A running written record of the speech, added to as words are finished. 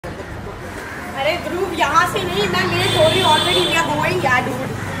अरे ध्रुव यहाँ से नहीं, मैं लेट हो रही ऑलरेडी। वी आर गोइंग यार डूड।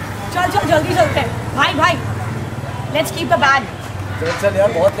 चल चल जल्दी चलते हैं भाई भाई। Let's keep the bag. चल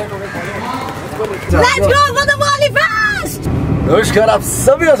यार बहुत लेट हो गए। Let's go for the Worli fest. नमस्कार, आप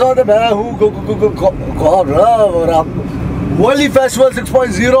सभी का स्वागत है। मैं हूँ गौरव और आप वर्ली फेस्टिवल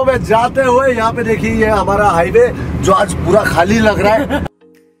 6.0 में जाते हुए यहाँ पे देखिए ये हमारा हाईवे जो आज पूरा खाली लग रहा है।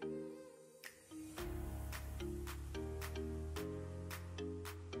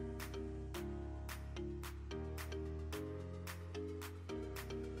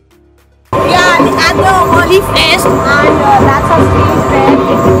 At the Worli Fest and that's our stage there.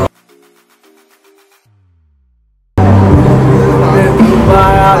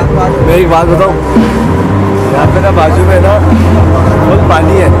 मैं एक बात बताऊँ, यहाँ पे ना बाजू में ना फुल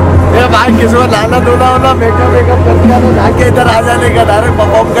पानी है। मेरा भाई किसी को लाना धोना होना मेकअप करके आना जाके इधर आ जाने का, डायरेक्ट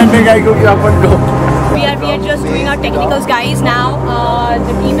परफॉर्म करने का, क्योंकि अपन को We are just doing our technicals, guys. Now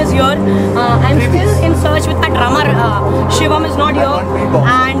the team is here. I'm still in search with my drummer. Shivam is not here,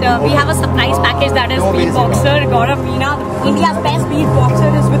 and we have a surprise package that is beatboxer Gaurav Veena, India's best beatboxer,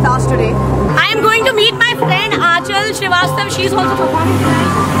 is with us today. I am going to meet my friend Achal Srivastav. She's also performing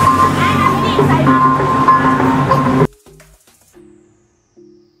tonight, and I'm really excited.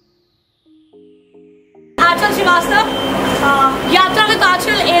 Achal Srivastav, Yatra with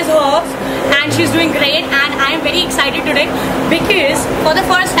Achal is hers, and she's doing great, and I am very excited today because for the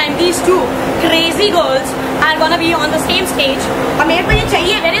first time these two crazy girls are gonna be on the same stage. और मेरे को ये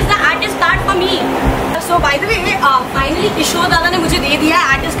चाहिए, where is the artist card for me? So by the way, finally किशोर दादा ने मुझे दे दिया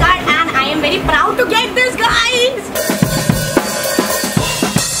artist card, and I am very proud to get this, guys.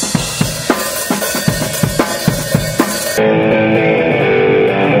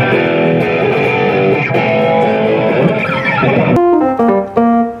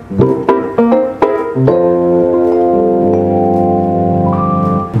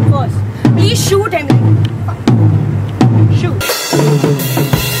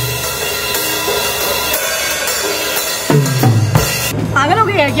 पागल हो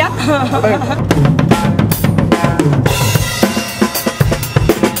गए क्या?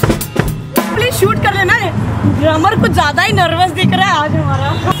 प्लीज शूट कर लेना। ड्रमर कुछ ज्यादा ही नर्वस दिख रहा है आज हमारा।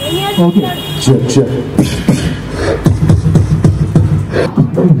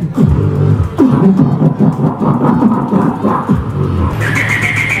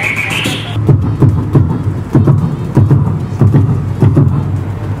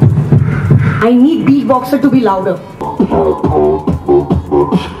 I need beatboxer to be louder.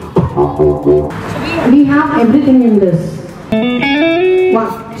 So we have everything in this.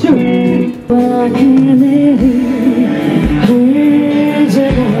 1, 2.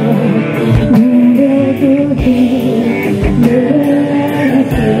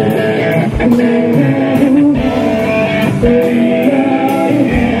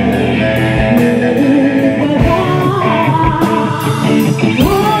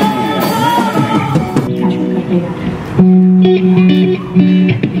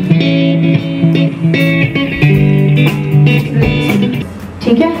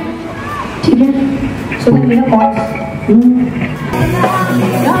 ठीक है, ठीक है। So then we have chords.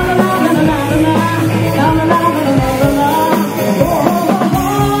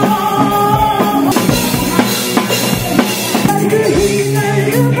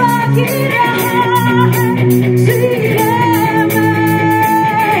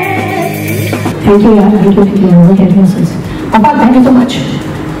 Thank you, yaar. Thank you. Okay, yes. Papa, thank you so much.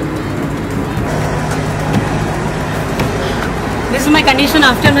 This is my condition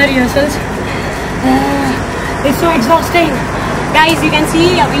after my rehearsals. It's so exhausting. Guys, you can see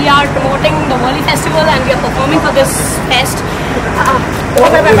we are promoting the Worli festival and we are performing for this fest.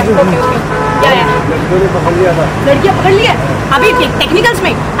 Okay. लड़कियाँ पकड़ लिया अभी technicals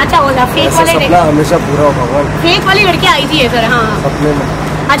में। अच्छा बोला fake वाले हमेशा पूरा होगा। फेक वाली लड़कियाँ आई थी सर। हाँ सपने में।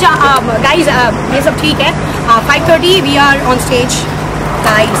 अच्छा गाइज ये सब ठीक है। 5:30 we are on stage,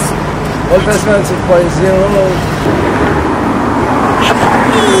 guys. Worli Festival 6.0.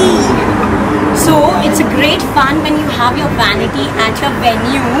 So it's a great fun when you have your vanity at your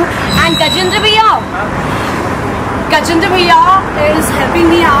venue. And Gajendra Bhaiya is helping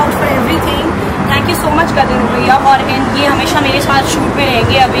me out for everything. Thank you so much Gajendra Bhaiya. और ये हमेशा मेरे साथ shoot पे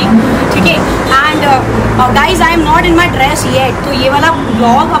रहेंगे अभी, ठीक है। And guys, I am not in my dress yet. तो ये वाला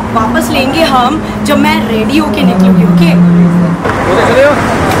vlog अब वापस लेंगे हम जब मैं रेडी होके निकलूंगी, okay?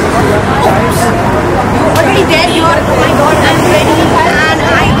 Already there you are. Oh my God, I'm ready and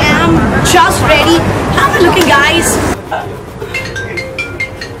I am just ready. Have a look, guys.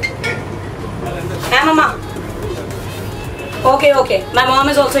 Hey, Mama. Okay. My mom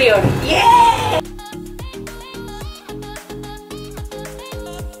is also here. Yeah.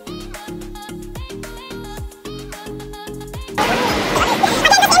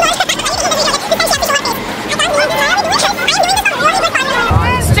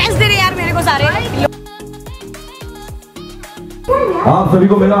 आप सभी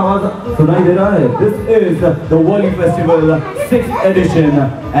को मेरा आवाज सुनाई दे रहा है? This is the Worli Festival 6th edition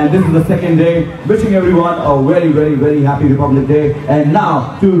and this is the second day. Wishing everyone a very happy Republic Day. And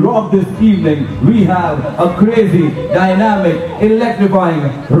now to rock this evening we have a crazy, dynamic, electrifying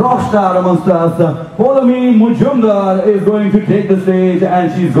rock star amongst us. Paulami Mazumder is going to take the stage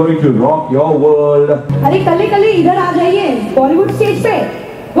and she's going to rock your world. अरे कल इधर आ जाइए Bollywood stage पे.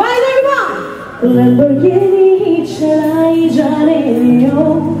 Why is everyone? Lamborghini chalai jaane yo,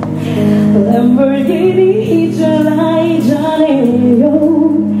 Lamborghini chalai jaane yo,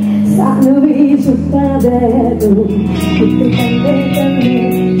 saanu bhi chutta de do, kute kande kande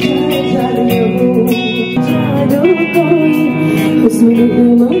jaane yo, jaadu koi, usme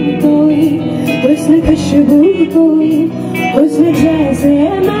umang koi, usme Khushboo koi, usme jaise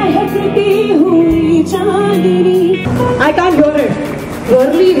महकती हुई चांदनी. I can't hear it.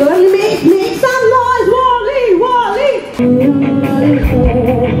 Worli, make some noise, Worli, Worli.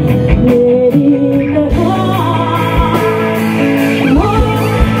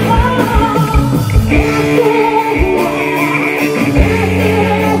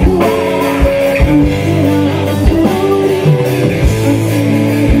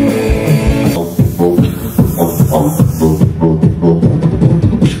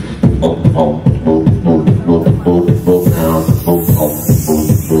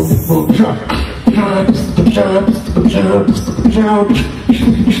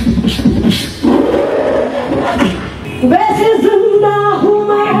 वैसे जिंदा हूँ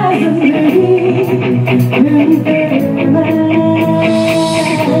मैं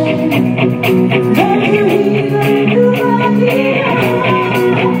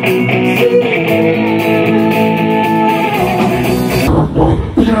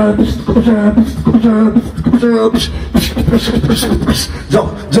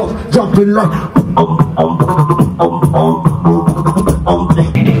jump in like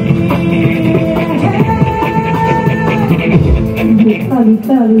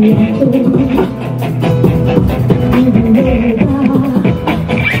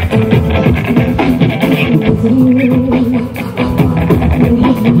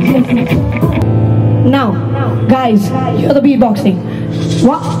Now, guys, hear the beatboxing.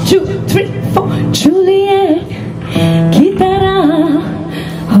 1, 2, 3, 4. Juliet, की तरह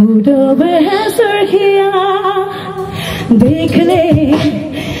होठों पे है सुर्खियाँ, देख ले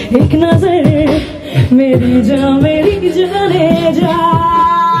एक नजर मेरी जाने जा.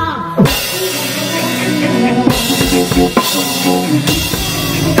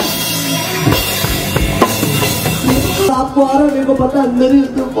 आपको आ रहा है, मेरे को पता है, अंदर ही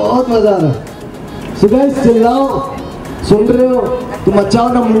उसमें बहुत मजा आ रहा है. सुबह चिल्लाओ, सुन रहे हो तुम, मचाओ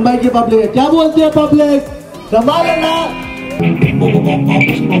ना मुंबई की पब्लिक. क्या बोलती है पब्लिक? कमाल है ना.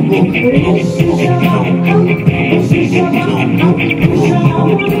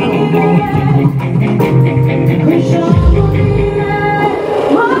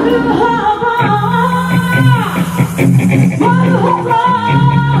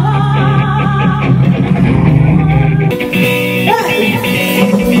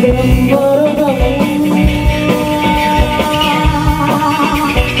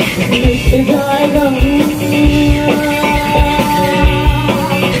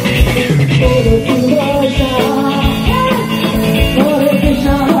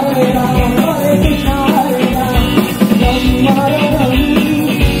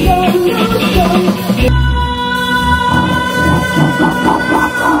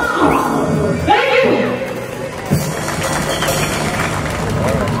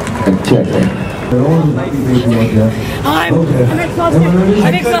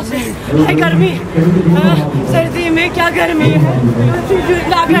 I'm exhausted. है गर्मी, सर्दी में क्या गर्मी है,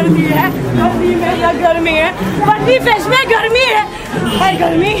 क्या गर्मी है, सर्दी में क्या गर्मी है, वर्ली फेस्ट में गर्मी है. है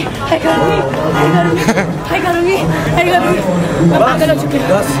गर्मी, है गर्मी, है गर्मी, है गर्मी, है गर्मी. मैं पागल हो चुकी हूँ.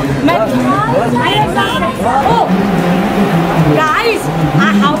 मैं guys,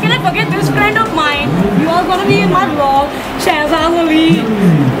 how can I forget this friend of mine? You all gonna be in my vlog. Shahzad Ali.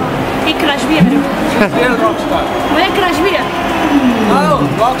 एक क्रश भी है मेरे को. मेरा क्रश भी है.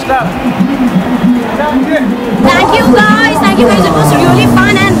 Rockstar. Thank you guys. It was really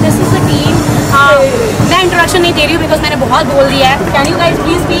fun and this is the team. मैं introduction नहीं दे रही हूँ because मैंने बहुत बोल दिया है. Can you guys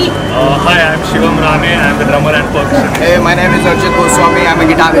please speak? Hi, I'm Shivam Rane. I'm the drummer and percussionist. Hey, my name is Arjit Goswami. I'm a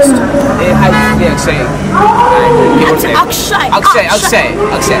guitarist. Hey, hi, this is Akshay.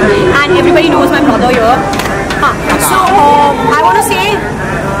 Akshay. And everybody knows my brother here. So I want to say,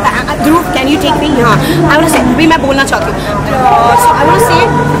 Dhruv, can you take me? I want to say, भी मैं बोलना चाहती हूँ. So I want to say,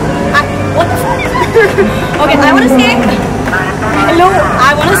 what the fuck? Okay, I want to say hello.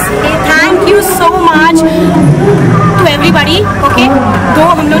 I want to say thank you so much to everybody. Okay,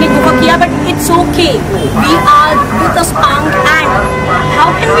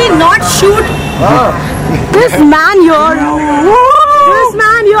 shoot this man here. This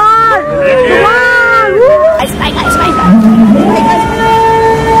man here. Come on. Guys.